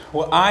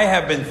Well, I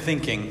have been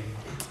thinking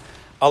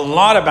a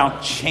lot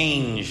about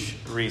change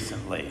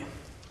recently.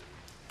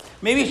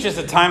 Maybe it's just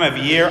a time of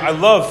year. I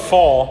love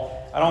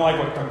fall. I don't like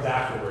what comes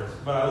afterwards,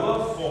 but I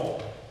love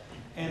fall.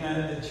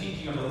 And the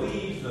changing of the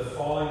leaves, the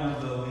falling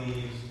of the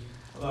leaves.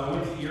 Although I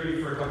went to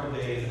Erie for a couple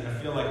days, and I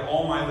feel like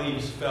all my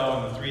leaves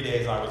fell in the 3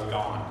 days I was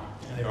gone.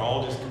 And they were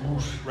all just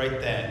whoosh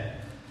right then.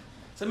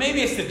 So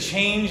maybe it's the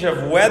change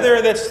of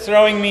weather that's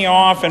throwing me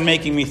off and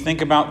making me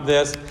think about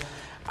this.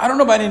 I don't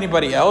know about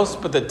anybody else,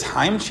 but the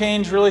time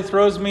change really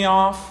throws me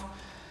off.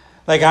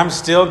 Like I'm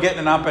still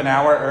getting up an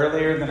hour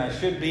earlier than I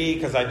should be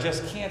because I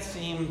just can't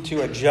seem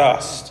to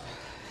adjust.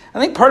 I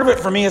think part of it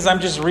for me is I'm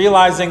just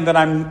realizing that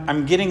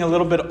I'm getting a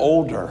little bit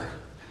older.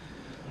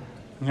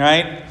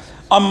 Right?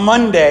 On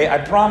Monday, I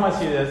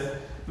promise you this,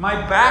 my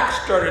back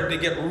started to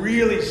get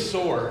really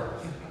sore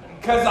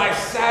because I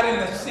sat in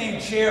the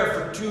same chair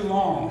for too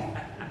long.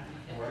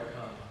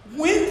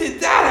 When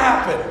did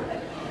that happen?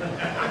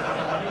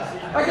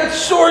 I got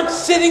sore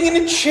sitting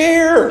in a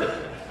chair.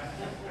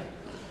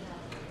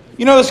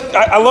 You know,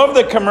 I love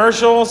the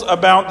commercials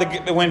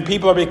about when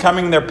people are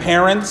becoming their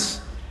parents,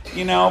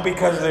 you know,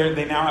 because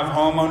they now have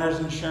homeowners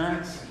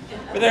insurance.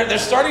 But they're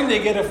starting to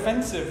get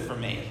offensive for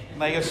me.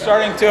 Like it's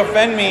starting to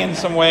offend me in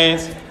some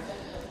ways.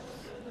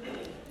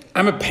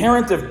 I'm a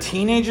parent of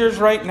teenagers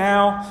right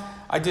now.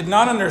 I did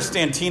not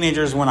understand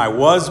teenagers when I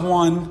was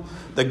one.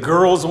 The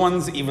girls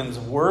ones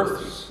even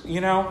worse, you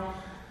know.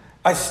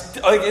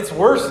 It's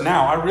worse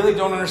now. I really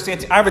don't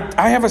understand.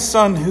 I have a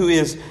son who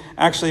is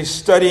actually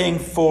studying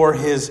for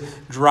his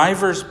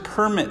driver's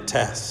permit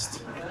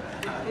test.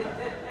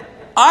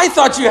 I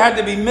thought you had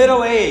to be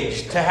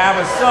middle-aged to have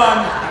a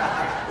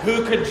son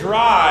who could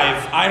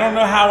drive. I don't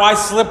know how I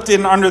slipped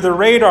in under the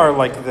radar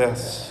like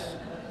this.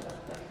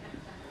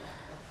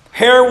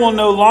 Hair will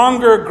no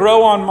longer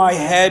grow on my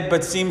head,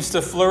 but seems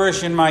to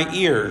flourish in my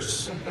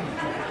ears.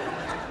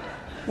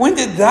 When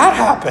did that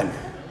happen?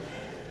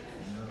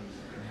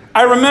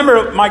 I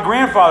remember my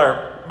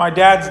grandfather, my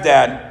dad's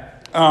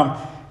dad,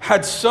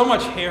 had so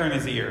much hair in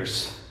his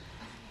ears.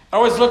 It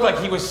always looked like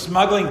he was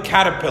smuggling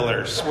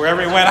caterpillars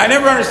wherever he went. I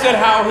never understood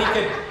how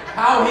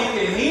he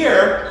could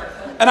hear.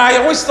 And I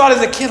always thought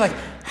as a kid, like,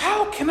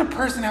 how can a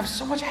person have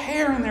so much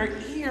hair in their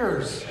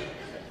ears?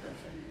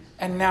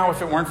 And now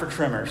if it weren't for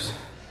trimmers,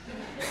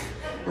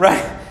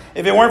 right?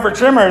 If it weren't for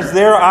trimmers,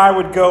 there I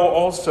would go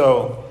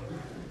also.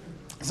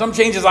 Some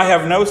changes I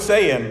have no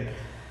say in.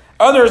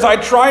 Others I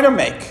try to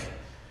make.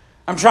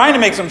 I'm trying to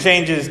make some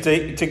changes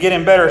to get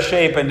in better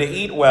shape and to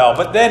eat well.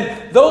 But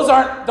then those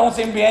don't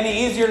seem to be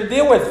any easier to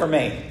deal with for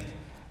me.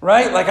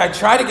 Right? Like I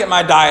try to get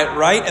my diet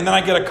right, and then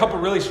I get a couple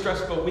really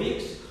stressful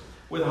weeks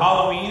with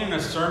Halloween and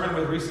a sermon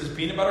with Reese's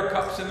peanut butter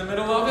cups in the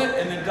middle of it,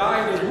 and the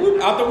diet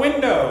is out the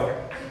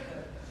window.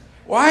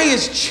 Why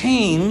is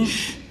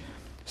change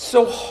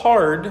so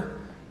hard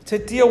to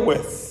deal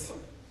with?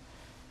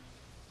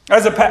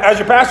 As your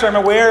pastor, I'm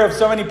aware of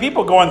so many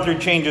people going through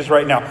changes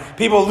right now.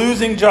 People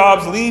losing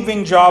jobs,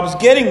 leaving jobs,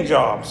 getting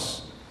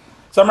jobs.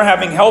 Some are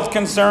having health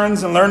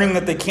concerns and learning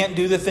that they can't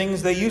do the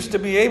things they used to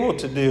be able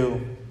to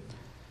do.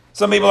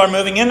 Some people are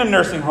moving into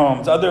nursing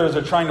homes. Others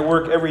are trying to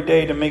work every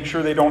day to make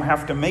sure they don't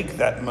have to make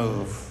that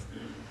move.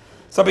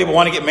 Some people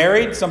want to get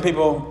married. Some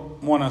people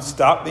want to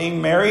stop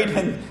being married.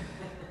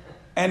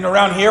 And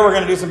around here, we're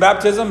going to do some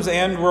baptisms,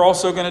 and we're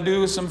also going to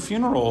do some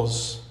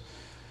funerals.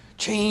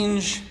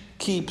 Change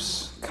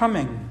keeps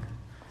coming.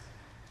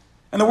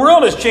 And the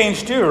world has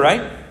changed too,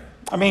 right?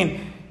 I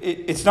mean,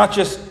 it's not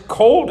just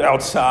cold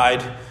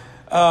outside,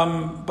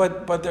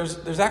 but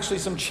there's actually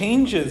some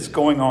changes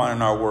going on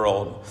in our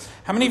world.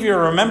 How many of you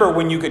remember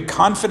when you could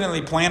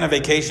confidently plan a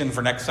vacation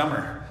for next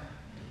summer?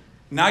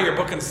 Now you're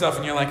booking stuff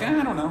and you're like,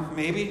 I don't know,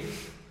 maybe.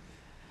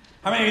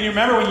 How many of you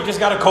remember when you just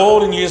got a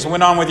cold and you just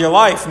went on with your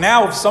life?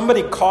 Now if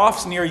somebody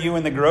coughs near you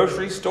in the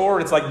grocery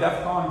store, it's like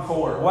DEFCON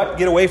 4. What?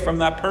 Get away from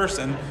that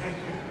person.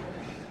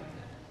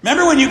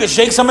 Remember when you could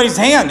shake somebody's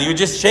hand? You would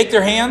just shake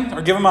their hand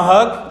or give them a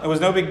hug. It was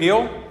no big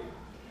deal.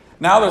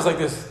 Now there's like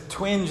this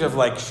twinge of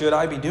like, should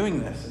I be doing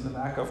this in the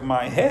back of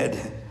my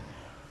head?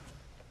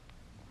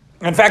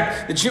 In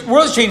fact, the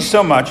world's changed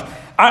so much.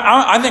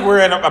 I think we're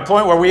at a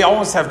point where we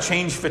almost have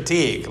change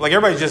fatigue. Like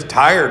everybody's just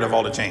tired of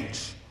all the change.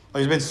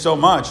 Like there's been so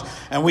much.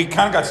 And we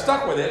kind of got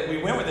stuck with it.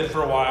 We went with it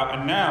for a while.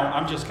 And now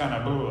I'm just kind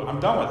of, I'm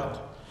done with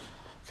it.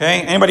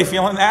 Okay? Anybody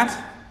feeling that?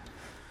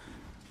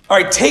 All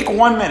right, take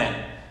 1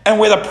 minute. And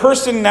with a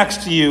person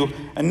next to you,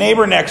 a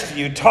neighbor next to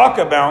you, talk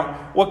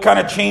about what kind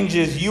of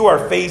changes you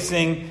are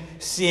facing,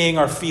 seeing,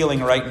 or feeling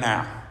right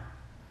now.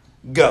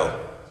 Go.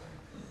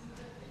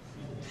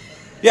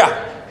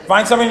 Yeah.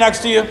 Find somebody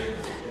next to you.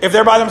 If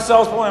they're by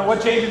themselves,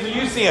 what changes are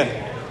you seeing?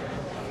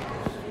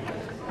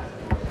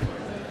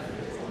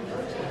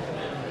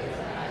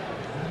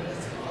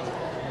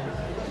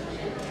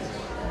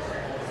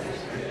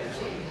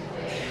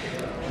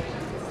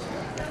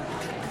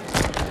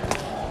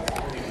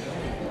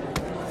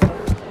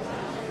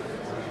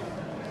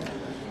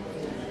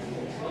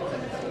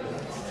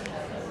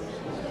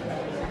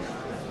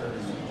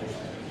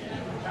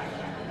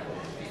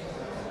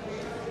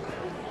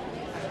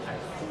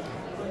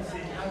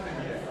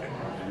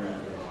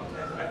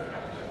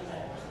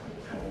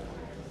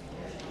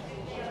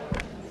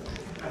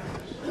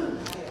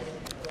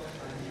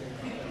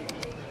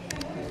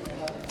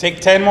 Take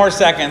 10 more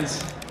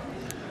seconds.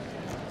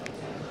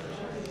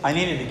 I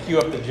needed to cue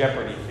up the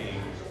Jeopardy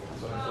theme.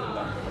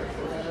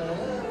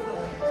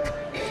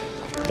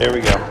 There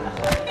we go.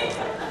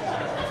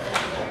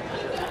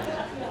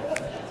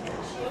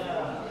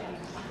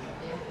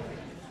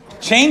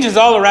 Change is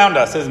all around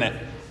us, isn't it?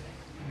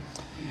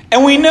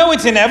 And we know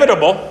it's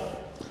inevitable.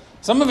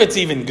 Some of it's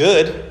even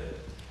good.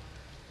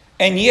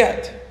 And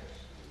yet,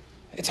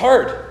 it's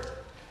hard.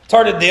 It's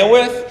hard to deal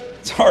with.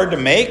 It's hard to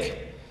make.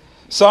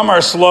 Some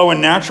are slow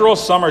and natural.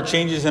 Some are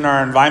changes in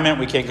our environment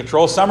we can't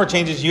control. Some are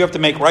changes you have to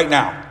make right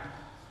now.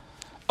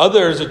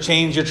 Others are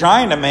change you're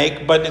trying to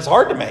make, but it's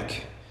hard to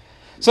make.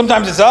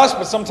 Sometimes it's us,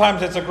 but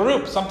sometimes it's a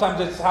group.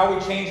 Sometimes it's how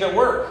we change at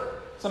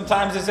work.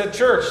 Sometimes it's at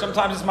church.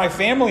 Sometimes it's my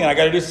family, and I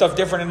got to do stuff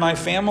different in my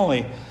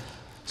family.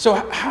 So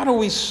how do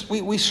we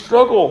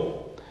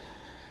struggle?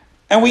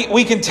 And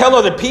we can tell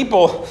other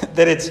people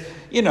that it's,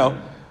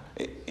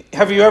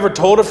 have you ever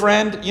told a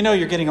friend,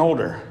 you're getting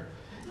older.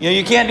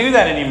 You can't do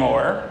that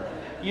anymore.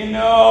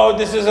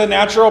 This is a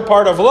natural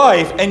part of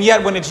life. And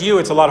yet when it's you,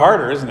 it's a lot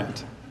harder, isn't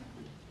it?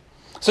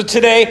 So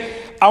today,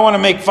 I want to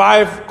make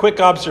 5 quick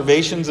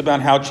observations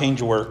about how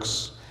change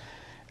works.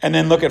 And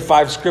then look at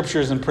 5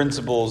 scriptures and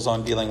principles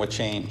on dealing with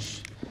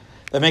change.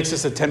 That makes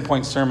this a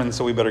 10-point sermon,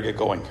 so we better get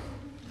going.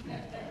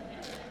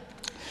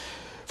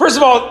 First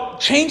of all,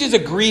 change is a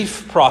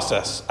grief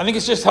process. I think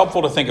it's just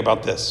helpful to think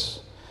about this.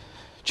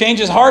 Change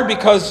is hard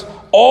because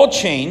all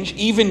change,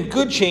 even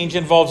good change,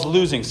 involves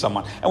losing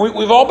someone. And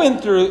we've all been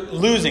through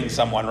losing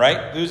someone,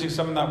 right? Losing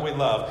someone that we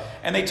love.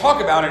 And they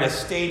talk about it as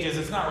stages.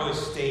 It's not really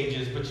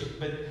stages,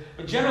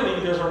 but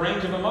generally there's a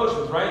range of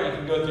emotions, right? You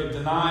can go through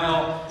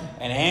denial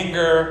and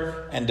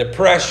anger and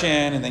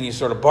depression, and then you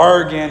sort of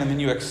bargain, and then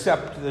you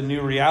accept the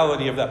new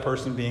reality of that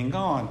person being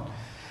gone.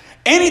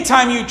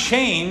 Anytime you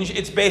change,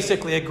 it's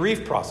basically a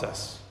grief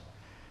process.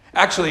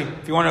 Actually,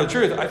 if you want to know the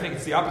truth, I think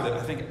it's the opposite.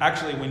 I think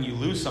actually when you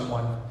lose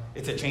someone,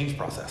 it's a change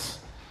process.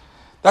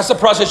 That's the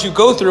process you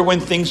go through when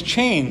things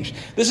change.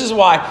 This is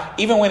why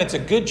even when it's a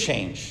good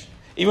change,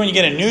 even when you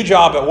get a new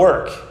job at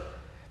work,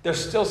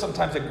 there's still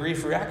sometimes a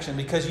grief reaction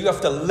because you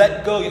have to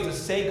let go. You have to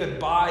say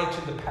goodbye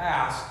to the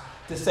past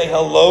to say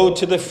hello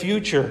to the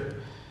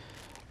future.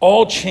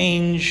 All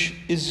change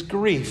is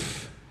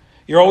grief.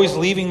 You're always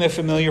leaving the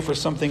familiar for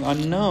something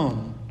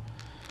unknown.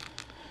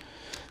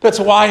 That's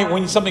why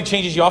when something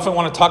changes, you often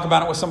want to talk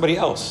about it with somebody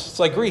else. It's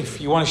like grief.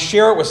 You want to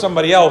share it with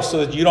somebody else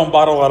so that you don't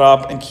bottle it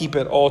up and keep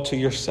it all to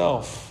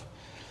yourself.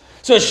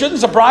 So it shouldn't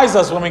surprise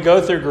us when we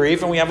go through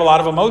grief and we have a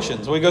lot of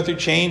emotions. We go through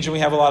change and we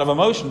have a lot of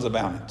emotions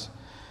about it.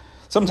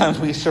 Sometimes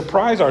we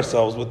surprise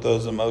ourselves with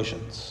those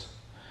emotions.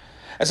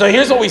 And so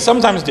here's what we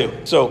sometimes do.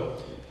 So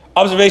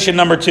observation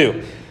number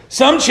 2.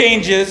 Some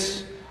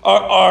changes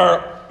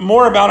are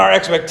more about our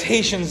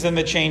expectations than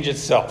the change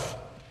itself.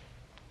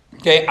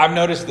 Okay, I've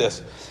noticed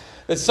this.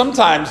 That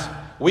sometimes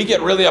we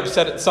get really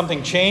upset at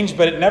something changed,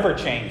 but it never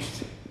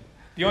changed.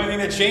 The only thing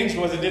that changed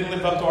was it didn't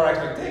live up to our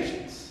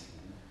expectations.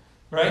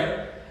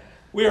 Right?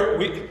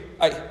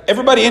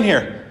 Everybody in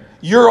here,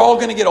 you're all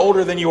going to get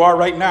older than you are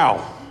right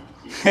now.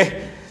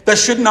 That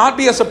should not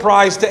be a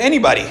surprise to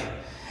anybody.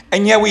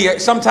 And yet we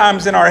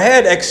sometimes in our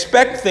head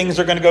expect things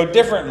are going to go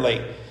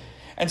differently.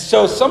 And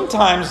so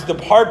sometimes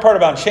the hard part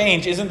about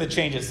change isn't the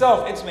change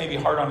itself. It's maybe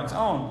hard on its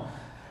own.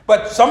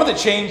 But some of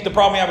the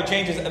problem we have with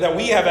change is that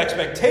we have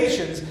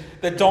expectations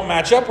that don't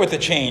match up with the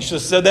change.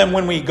 So then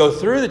when we go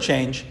through the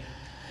change,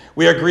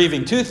 we are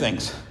grieving 2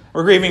 things.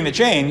 We're grieving the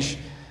change,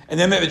 and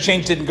then the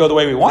change didn't go the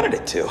way we wanted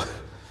it to.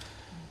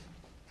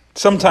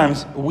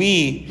 Sometimes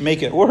we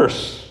make it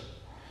worse.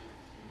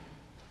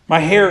 My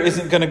hair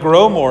isn't going to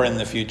grow more in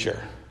the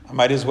future. I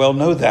might as well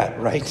know that,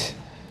 right?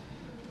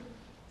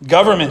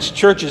 Governments,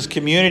 churches,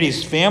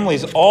 communities,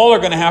 families, all are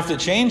going to have to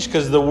change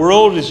because the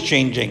world is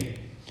changing.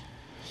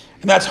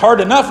 And that's hard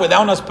enough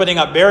without us putting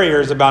up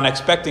barriers about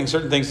expecting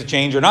certain things to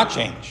change or not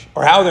change,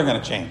 or how they're going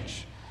to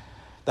change.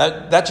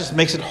 That just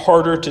makes it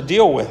harder to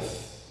deal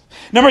with.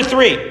 Number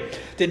 3,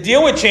 to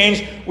deal with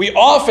change, we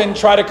often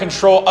try to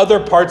control other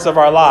parts of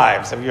our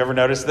lives. Have you ever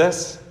noticed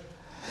this?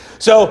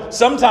 So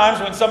sometimes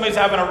when somebody's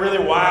having a really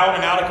wild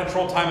and out of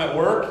control time at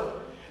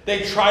work,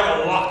 they try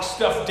to lock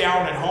stuff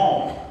down at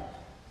home.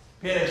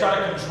 Okay, they try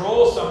to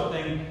control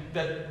something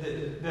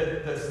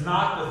that's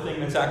not the thing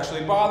that's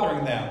actually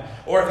bothering them.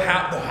 Or if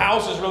the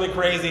house is really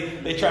crazy,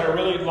 they try to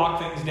really lock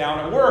things down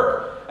at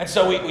work. And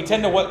so we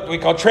tend to what we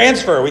call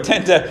transfer. We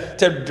tend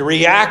to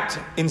react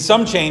in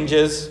some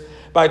changes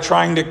by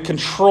trying to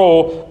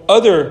control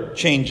other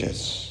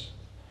changes.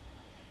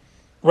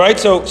 Right?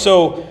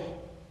 So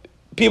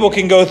people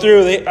can go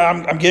through,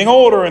 I'm getting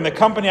older and the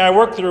company I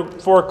work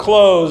for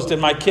closed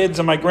and my kids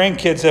and my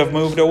grandkids have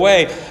moved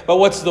away. But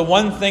what's the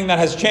one thing that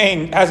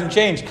hasn't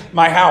changed?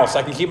 My house.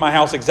 I can keep my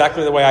house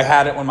exactly the way I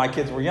had it when my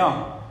kids were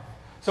young.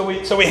 So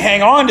we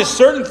hang on to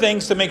certain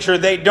things to make sure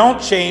they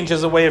don't change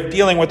as a way of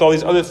dealing with all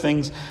these other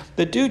things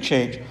that do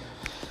change.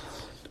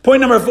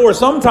 Point number 4,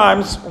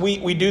 sometimes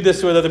we do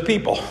this with other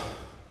people.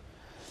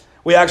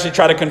 We actually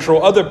try to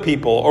control other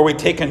people, or we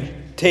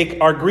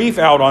take our grief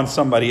out on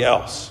somebody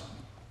else.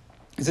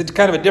 It's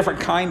kind of a different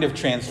kind of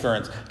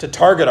transference to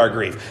target our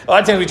grief. A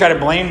lot of times we try to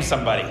blame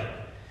somebody.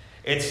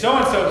 It's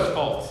so-and-so's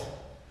fault.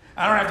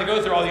 I don't have to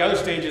go through all the other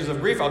stages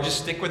of grief. I'll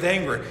just stick with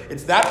anger.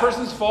 It's that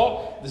person's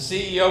fault. The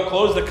CEO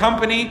closed the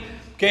company.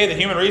 Okay, the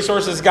human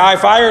resources guy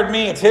fired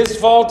me. It's his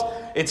fault.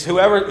 It's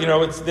whoever,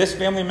 it's this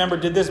family member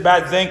did this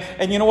bad thing.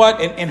 And you know what?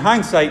 In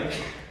hindsight,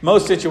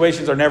 most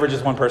situations are never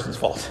just one person's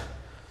fault.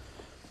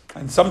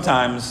 And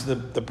sometimes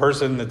the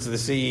person that's the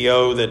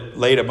CEO that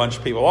laid a bunch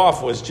of people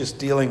off was just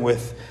dealing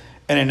with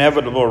an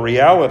inevitable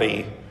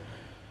reality.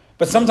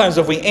 But sometimes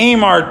if we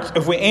aim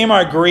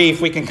our grief,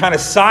 we can kind of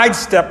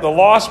sidestep the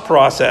loss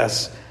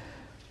process.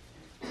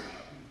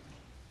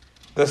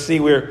 Let's see,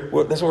 that's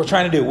what we're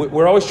trying to do.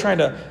 We're always trying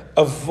to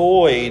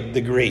avoid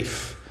the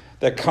grief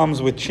that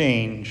comes with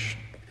change.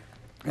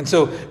 And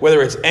so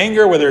whether it's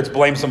anger, whether it's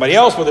blame somebody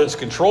else, whether it's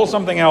control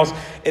something else,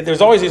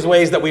 there's always these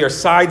ways that we are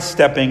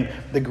sidestepping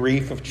the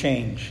grief of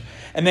change.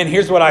 And then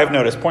here's what I've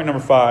noticed. Point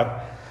number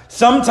 5.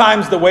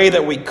 Sometimes the way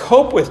that we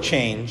cope with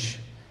change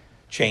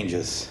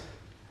changes.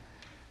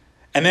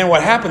 And then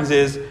what happens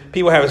is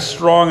people have a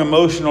strong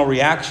emotional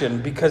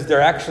reaction because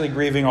they're actually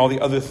grieving all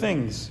the other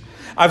things.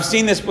 I've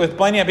seen this with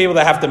plenty of people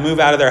that have to move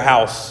out of their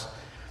house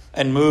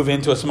and move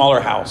into a smaller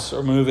house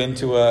or move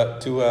into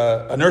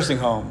a nursing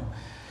home.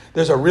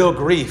 There's a real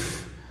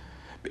grief.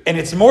 And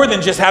it's more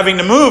than just having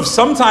to move.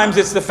 Sometimes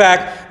it's the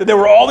fact that there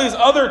were all these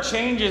other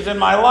changes in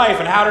my life.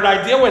 And how did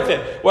I deal with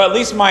it? Well, at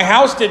least my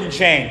house didn't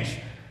change.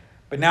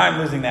 But now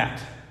I'm losing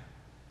that.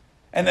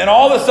 And then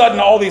all of a sudden,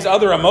 all these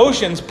other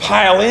emotions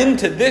pile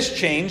into this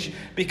change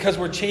because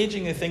we're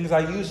changing the things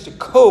I used to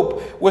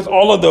cope with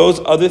all of those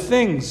other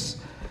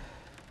things.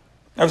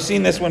 I've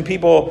seen this when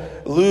people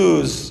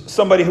lose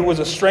somebody who was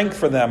a strength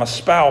for them, a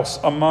spouse,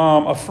 a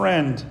mom, a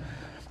friend.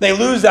 They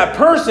lose that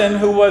person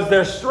who was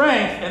their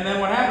strength, and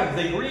then what happens?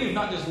 They grieve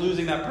not just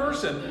losing that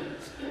person,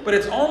 but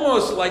it's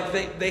almost like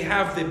they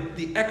have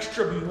the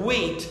extra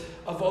weight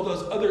of all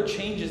those other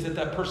changes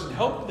that person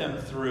helped them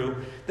through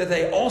that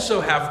they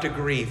also have to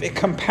grieve. It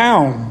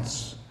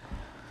compounds.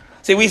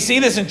 See, we see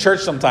this in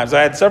church sometimes.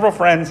 I had several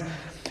friends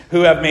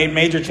who have made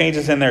major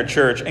changes in their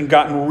church and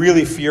gotten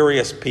really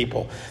furious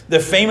people. The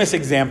famous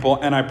example,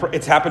 and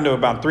it's happened to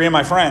about 3 of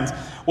my friends,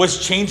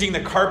 was changing the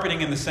carpeting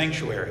in the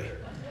sanctuary.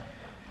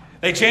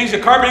 They changed the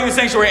carpeting in the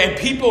sanctuary and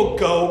people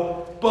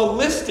go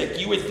ballistic.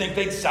 You would think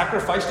they'd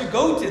sacrificed a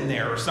goat in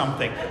there or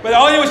something. But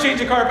all they did was change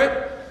the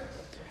carpet.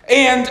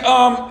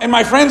 And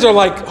my friends are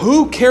like,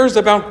 who cares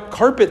about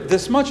carpet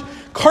this much?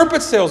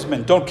 Carpet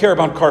salesmen don't care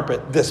about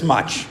carpet this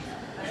much.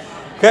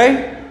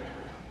 Okay?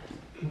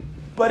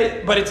 But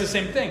it's the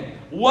same thing.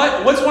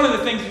 What's one of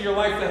the things in your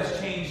life that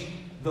has changed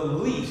the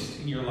least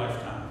in your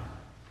lifetime?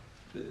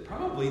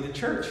 Probably the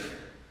church.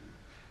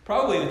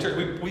 Probably the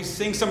church. We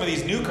sing some of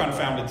these new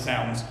confounded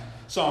songs,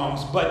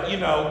 but you're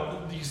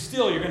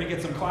going to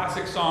get some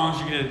classic songs.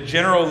 You're going to get a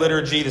general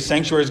liturgy. The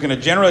sanctuary is going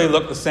to generally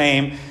look the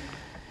same.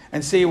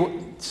 And see,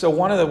 so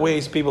one of the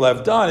ways people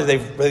have done is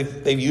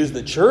they've used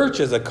the church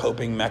as a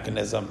coping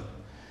mechanism.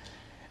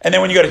 And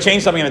then when you go to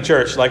change something in the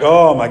church, like,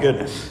 oh my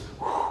goodness,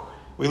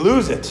 we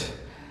lose it.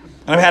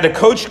 And I've had to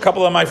coach a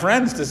couple of my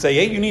friends to say,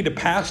 hey, you need to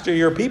pastor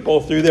your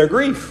people through their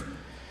grief.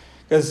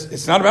 Because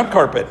it's not about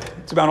carpet.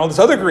 It's about all this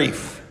other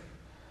grief.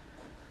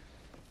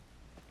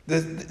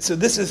 So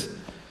this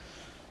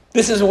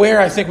is where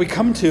I think we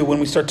come to when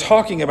we start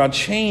talking about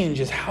change,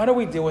 is how do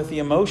we deal with the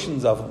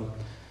emotions of them?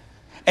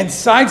 And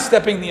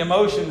sidestepping the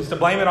emotions to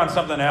blame it on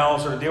something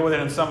else or deal with it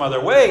in some other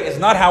way is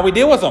not how we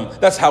deal with them.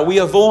 That's how we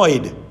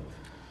avoid.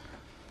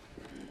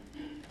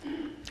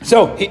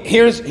 So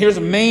here's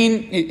a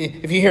main,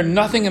 if you hear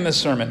nothing in this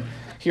sermon,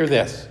 hear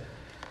this.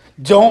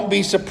 Don't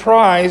be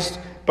surprised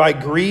by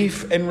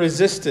grief and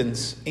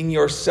resistance in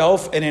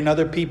yourself and in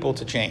other people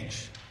to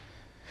change.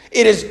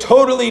 It is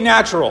totally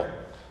natural.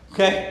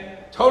 Okay?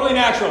 Totally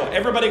natural.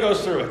 Everybody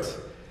goes through it.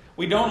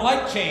 We don't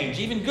like change.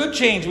 Even good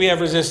change we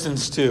have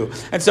resistance to.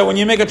 And so when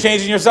you make a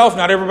change in yourself,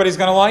 not everybody's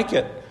going to like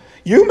it.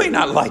 You may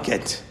not like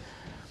it.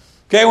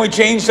 Okay, when we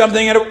change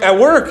something at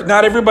work,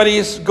 not everybody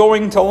is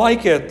going to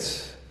like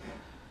it.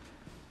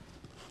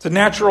 It's a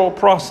natural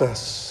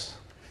process.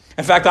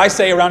 In fact, I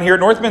say around here at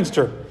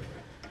Northminster,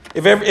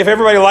 if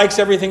everybody likes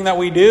everything that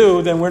we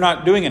do, then we're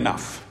not doing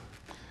enough.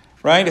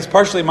 Right? It's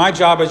partially my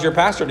job as your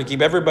pastor to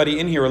keep everybody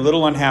in here a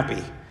little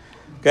unhappy.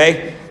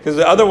 Okay? Because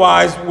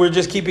otherwise, we're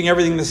just keeping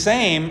everything the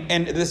same,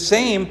 and the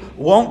same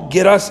won't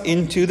get us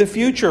into the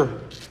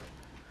future.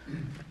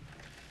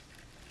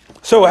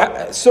 So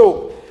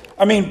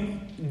I mean,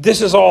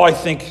 this is all, I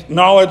think,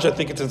 knowledge. I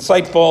think it's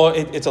insightful.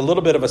 It's a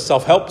little bit of a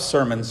self-help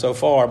sermon so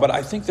far, but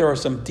I think there are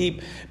some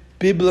deep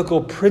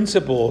biblical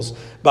principles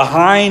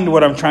behind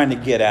what I'm trying to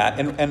get at.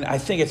 And I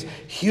think it's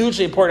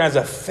hugely important as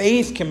a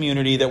faith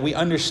community that we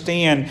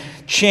understand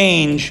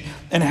change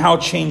and how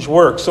change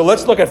works. So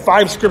let's look at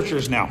 5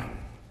 scriptures now.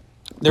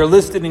 They're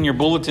listed in your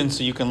bulletin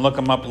so you can look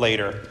them up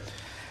later.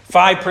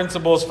 5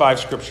 principles, 5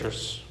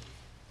 scriptures.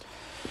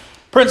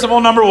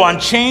 Principle number 1,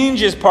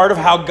 change is part of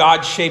how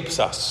God shapes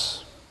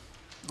us.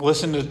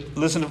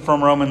 Listen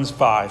from Romans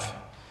 5.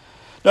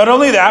 Not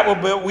only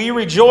that, but we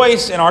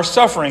rejoice in our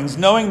sufferings,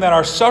 knowing that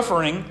our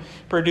suffering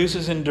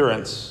produces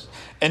endurance.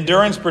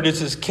 Endurance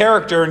produces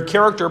character, and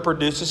character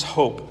produces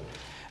hope.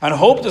 And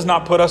hope does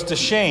not put us to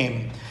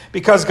shame,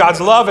 because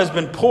God's love has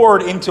been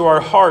poured into our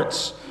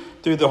hearts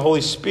through the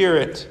Holy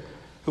Spirit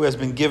who has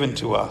been given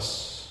to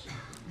us.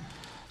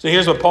 So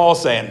here's what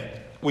Paul's saying.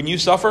 When you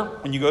suffer,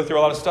 when you go through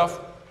a lot of stuff,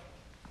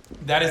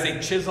 that is a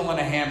chisel and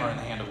a hammer in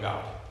the hand of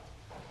God.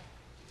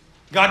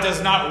 God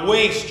does not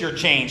waste your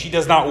change. He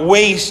does not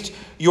waste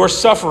your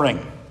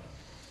suffering.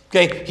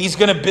 Okay, he's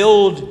going to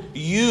build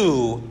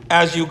you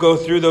as you go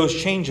through those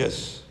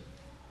changes.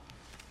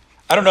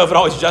 I don't know if it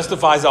always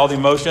justifies all the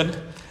emotion.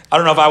 I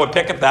don't know if I would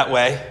pick it that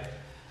way.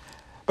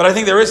 But I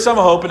think there is some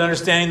hope in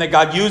understanding that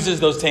God uses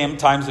those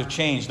times of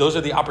change. Those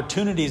are the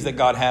opportunities that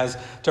God has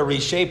to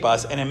reshape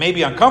us. And it may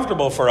be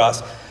uncomfortable for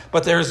us,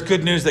 but there is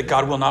good news that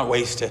God will not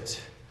waste it.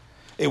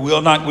 We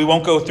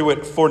won't go through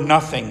it for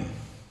nothing.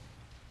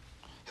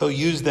 He'll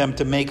use them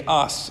to make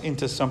us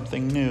into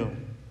something new.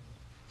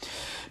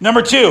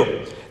 Number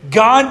 2,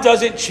 God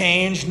doesn't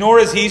change, nor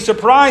is he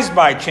surprised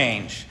by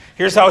change.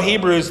 Here's how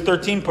Hebrews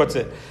 13 puts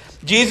it.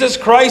 Jesus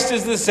Christ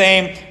is the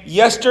same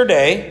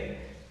yesterday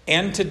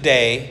and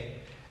today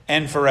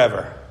and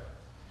forever.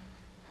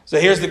 So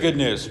here's the good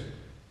news.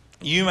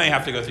 You may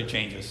have to go through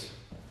changes,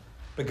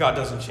 but God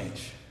doesn't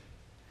change.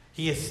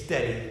 He is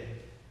steady.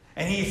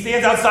 And he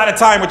stands outside of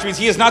time, which means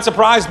he is not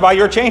surprised by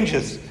your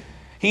changes.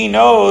 He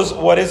knows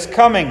what is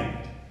coming.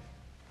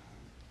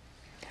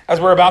 As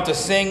we're about to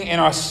sing in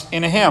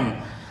a hymn,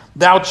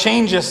 thou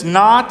changest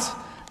not,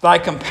 thy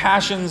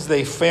compassions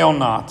they fail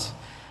not.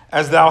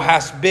 As thou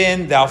hast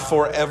been, thou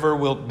forever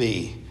wilt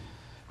be.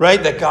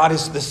 Right? That God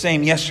is the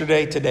same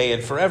yesterday, today,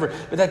 and forever.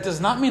 But that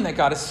does not mean that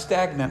God is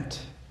stagnant.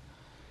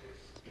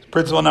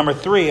 Principle number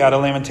 3 out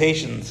of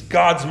Lamentations.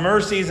 God's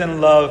mercies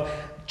and love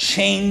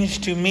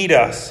change to meet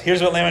us.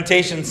 Here's what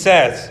Lamentations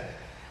says.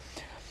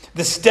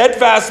 The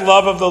steadfast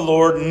love of the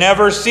Lord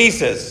never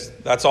ceases.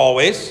 That's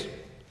always.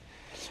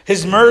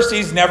 His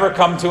mercies never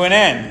come to an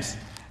end.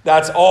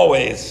 That's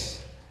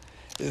always.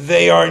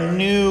 They are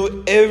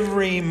new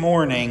every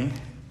morning.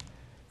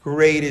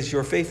 Great is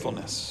your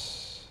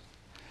faithfulness.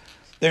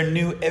 They're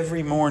new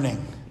every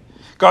morning.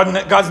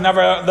 God's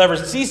never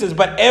ceases,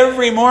 but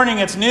every morning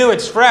it's new,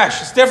 it's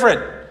fresh, it's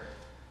different.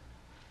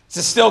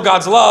 It's still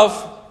God's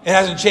love. It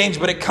hasn't changed,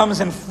 but it comes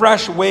in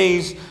fresh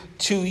ways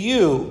to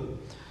you.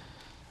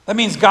 That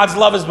means God's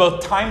love is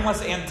both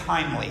timeless and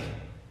timely.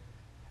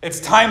 It's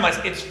timeless,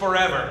 it's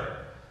forever.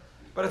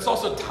 But it's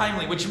also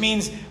timely, which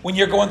means when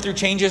you're going through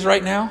changes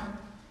right now,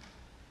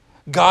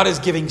 God is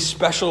giving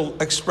special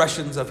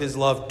expressions of his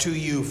love to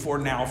you for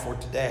now, for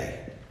today.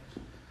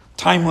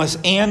 Timeless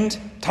and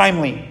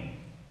timely.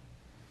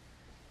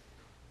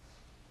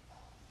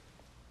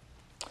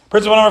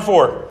 Principle number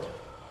 4.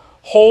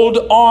 Hold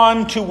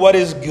on to what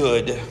is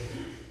good.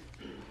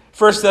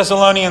 1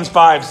 Thessalonians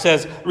 5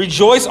 says,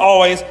 rejoice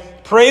always,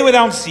 pray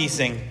without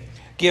ceasing,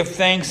 give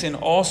thanks in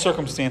all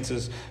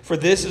circumstances, for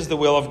this is the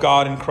will of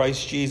God in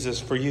Christ Jesus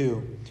for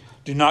you.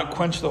 Do not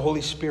quench the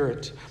Holy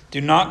Spirit.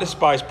 Do not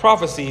despise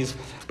prophecies,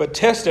 but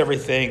test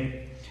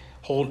everything,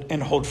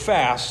 hold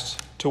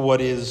fast to what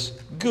is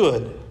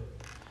good.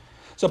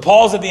 So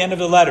Paul's at the end of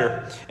the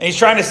letter, and he's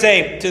trying to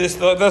say to this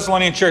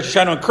Thessalonian church, he's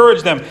trying to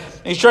encourage them,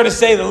 and he's trying to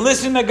say,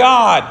 listen to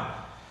God.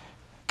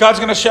 God's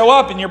going to show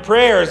up in your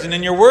prayers and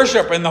in your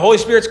worship, and the Holy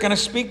Spirit's going to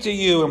speak to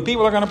you, and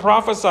people are going to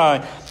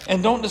prophesy,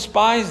 and don't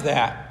despise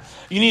that.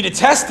 You need to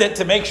test it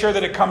to make sure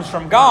that it comes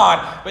from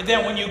God, but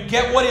then when you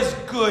get what is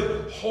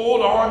good,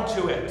 hold on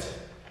to it.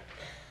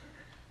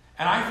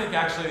 And I think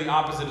actually the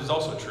opposite is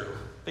also true.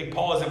 I think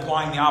Paul is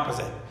implying the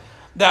opposite.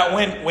 That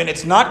when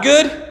it's not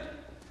good,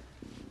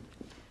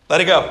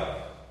 let it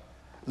go.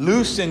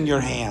 Loosen your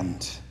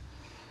hand.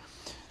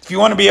 If you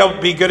want to be able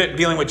to be good at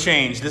dealing with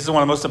change, this is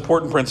one of the most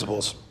important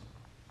principles.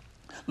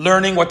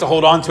 Learning what to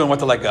hold on to and what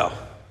to let go.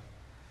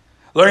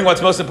 Learning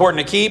what's most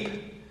important to keep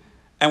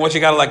and what you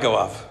got to let go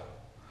of.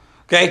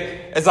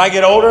 Okay? As I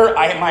get older,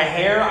 my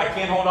hair I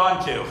can't hold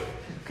on to.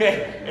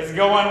 Okay? It's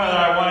going whether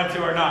I want it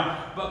to or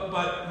not. But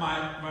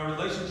my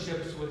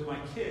relationships with my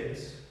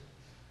kids,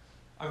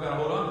 I've got to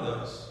hold on to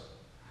those.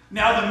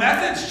 Now the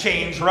methods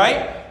change,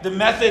 right? The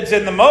methods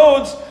and the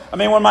modes. I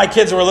mean, when my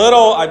kids were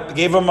little, I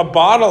gave them a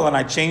bottle and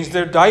I changed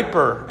their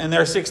diaper. And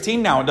they're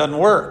 16 now. It doesn't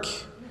work.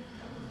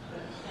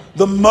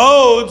 The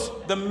modes,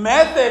 the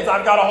methods,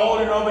 I've got to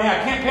hold in open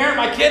hand. I can't parent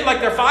my kid like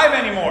they're 5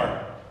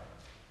 anymore.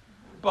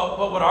 But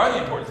what are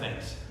the important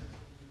things?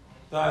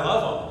 That I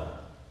love them.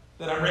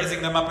 That I'm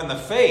raising them up in the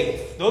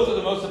faith. Those are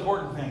the most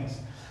important things.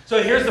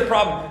 So here's the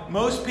problem.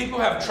 Most people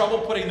have trouble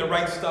putting the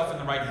right stuff in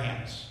the right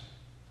hands.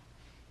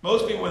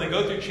 Most people, when they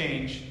go through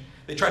change,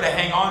 they try to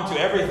hang on to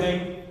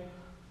everything,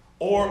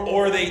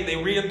 or they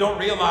don't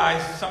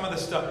realize some of the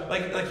stuff.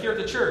 Like here at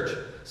the church,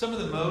 some of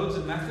the modes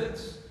and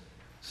methods,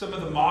 some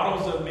of the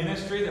models of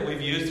ministry that we've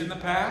used in the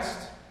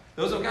past,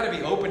 those have got to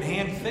be open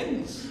hand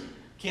things.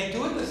 Can't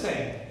do it the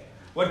same.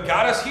 What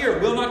got us here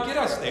will not get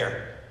us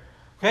there.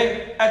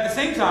 Okay? At the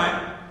same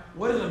time,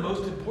 what are the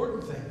most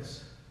important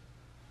things?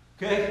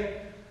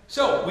 Okay?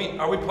 So,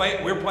 we're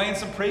playing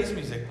some praise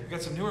music. We've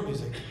got some newer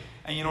music.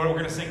 And you know what we're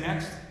going to sing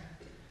next?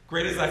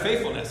 Great is thy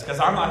faithfulness, because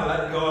I'm not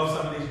letting go of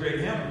some of these great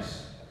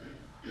hymns.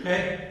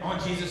 Okay? I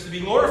want Jesus to be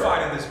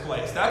glorified in this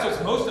place. That's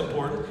what's most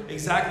important.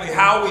 Exactly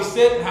how we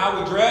sit and how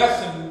we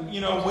dress, and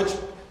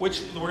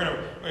which we're going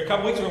to, in a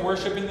couple weeks we're going to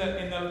worship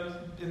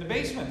in the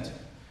basement,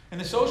 in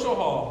the social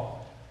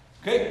hall.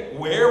 Okay?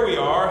 Where we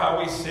are, how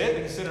we sit,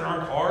 we can sit in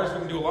our cars, we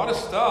can do a lot of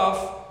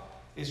stuff.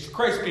 Is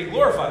Christ being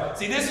glorified?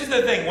 See, this is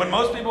the thing. When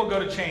most people go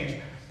to change,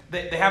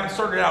 they haven't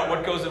sorted out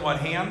what goes in what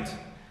hand,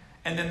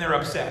 and then they're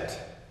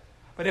upset.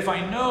 But if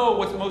I know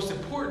what's most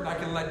important, I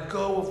can let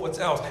go of what's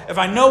else. If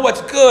I know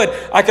what's good,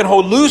 I can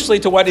hold loosely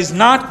to what is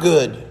not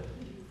good.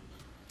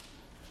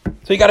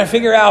 So you got to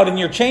figure out in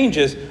your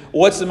changes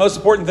what's the most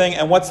important thing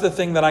and what's the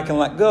thing that I can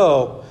let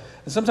go.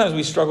 And sometimes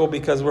we struggle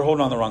because we're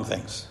holding on to the wrong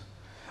things.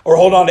 Or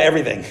hold on to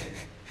everything.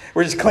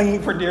 We're just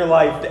clinging for dear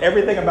life to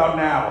everything about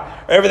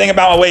now. Or everything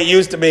about the way it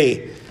used to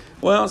be.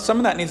 Well, some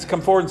of that needs to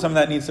come forward and some of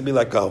that needs to be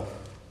let go.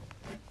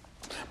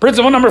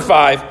 Principle number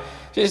 5,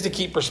 just to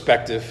keep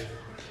perspective.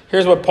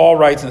 Here's what Paul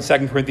writes in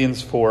 2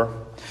 Corinthians 4.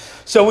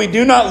 So we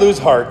do not lose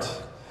heart.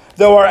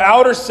 Though our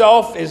outer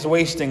self is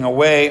wasting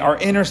away, our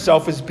inner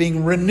self is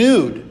being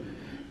renewed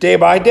day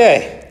by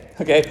day.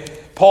 Okay,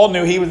 Paul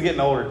knew he was getting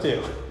older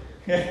too.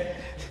 Okay?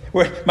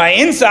 My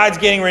inside's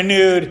getting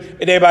renewed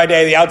day by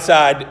day. The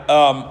outside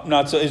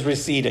is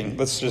receding,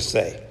 let's just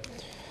say.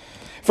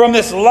 From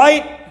this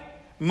light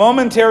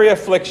momentary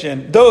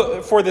affliction,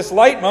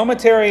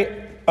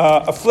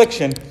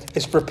 affliction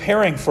is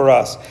preparing for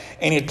us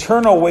an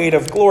eternal weight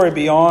of glory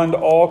beyond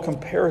all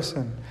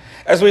comparison.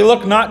 As we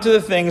look not to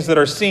the things that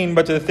are seen,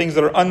 but to the things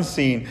that are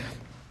unseen.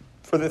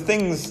 For the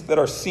things that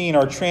are seen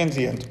are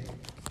transient,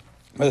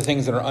 but the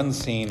things that are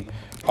unseen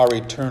are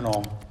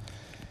eternal.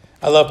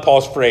 I love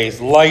Paul's phrase,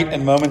 light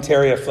and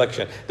momentary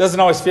affliction. Doesn't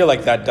always feel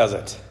like that, does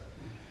it?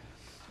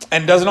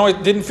 And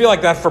didn't feel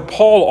like that for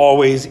Paul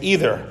always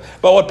either.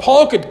 But what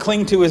Paul could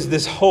cling to is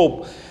this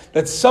hope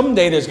that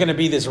someday there's going to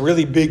be this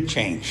really big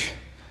change.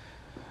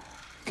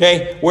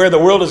 Okay? Where the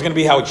world is going to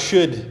be how it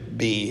should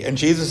be. And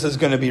Jesus is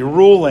going to be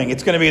ruling.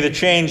 It's going to be the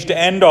change to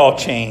end all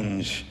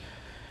change.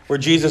 Where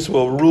Jesus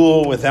will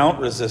rule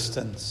without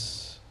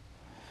resistance.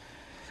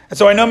 And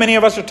so I know many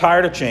of us are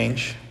tired of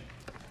change.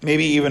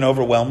 Maybe even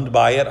overwhelmed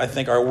by it. I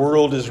think our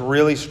world is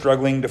really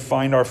struggling to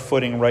find our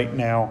footing right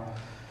now.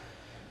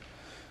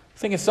 I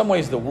think in some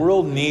ways the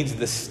world needs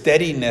the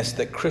steadiness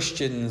that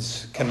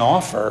Christians can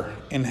offer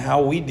in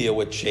how we deal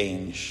with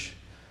change.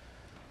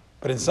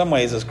 But in some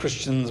ways, as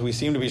Christians, we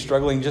seem to be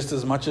struggling just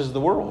as much as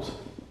the world.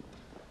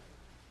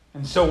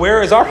 And so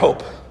where is our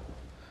hope?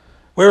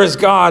 Where is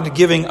God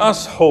giving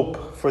us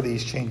hope for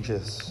these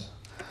changes?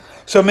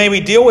 So may we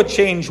deal with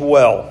change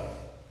well.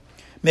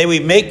 May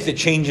we make the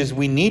changes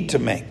we need to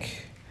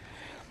make.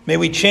 May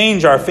we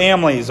change our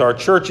families, our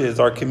churches,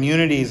 our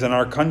communities, and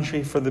our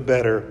country for the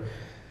better.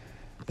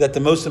 That the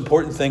most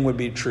important thing would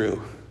be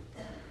true.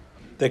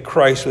 That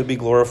Christ would be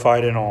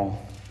glorified in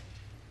all.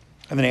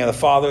 In the name of the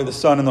Father, the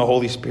Son, and the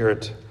Holy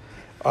Spirit.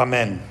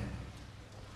 Amen.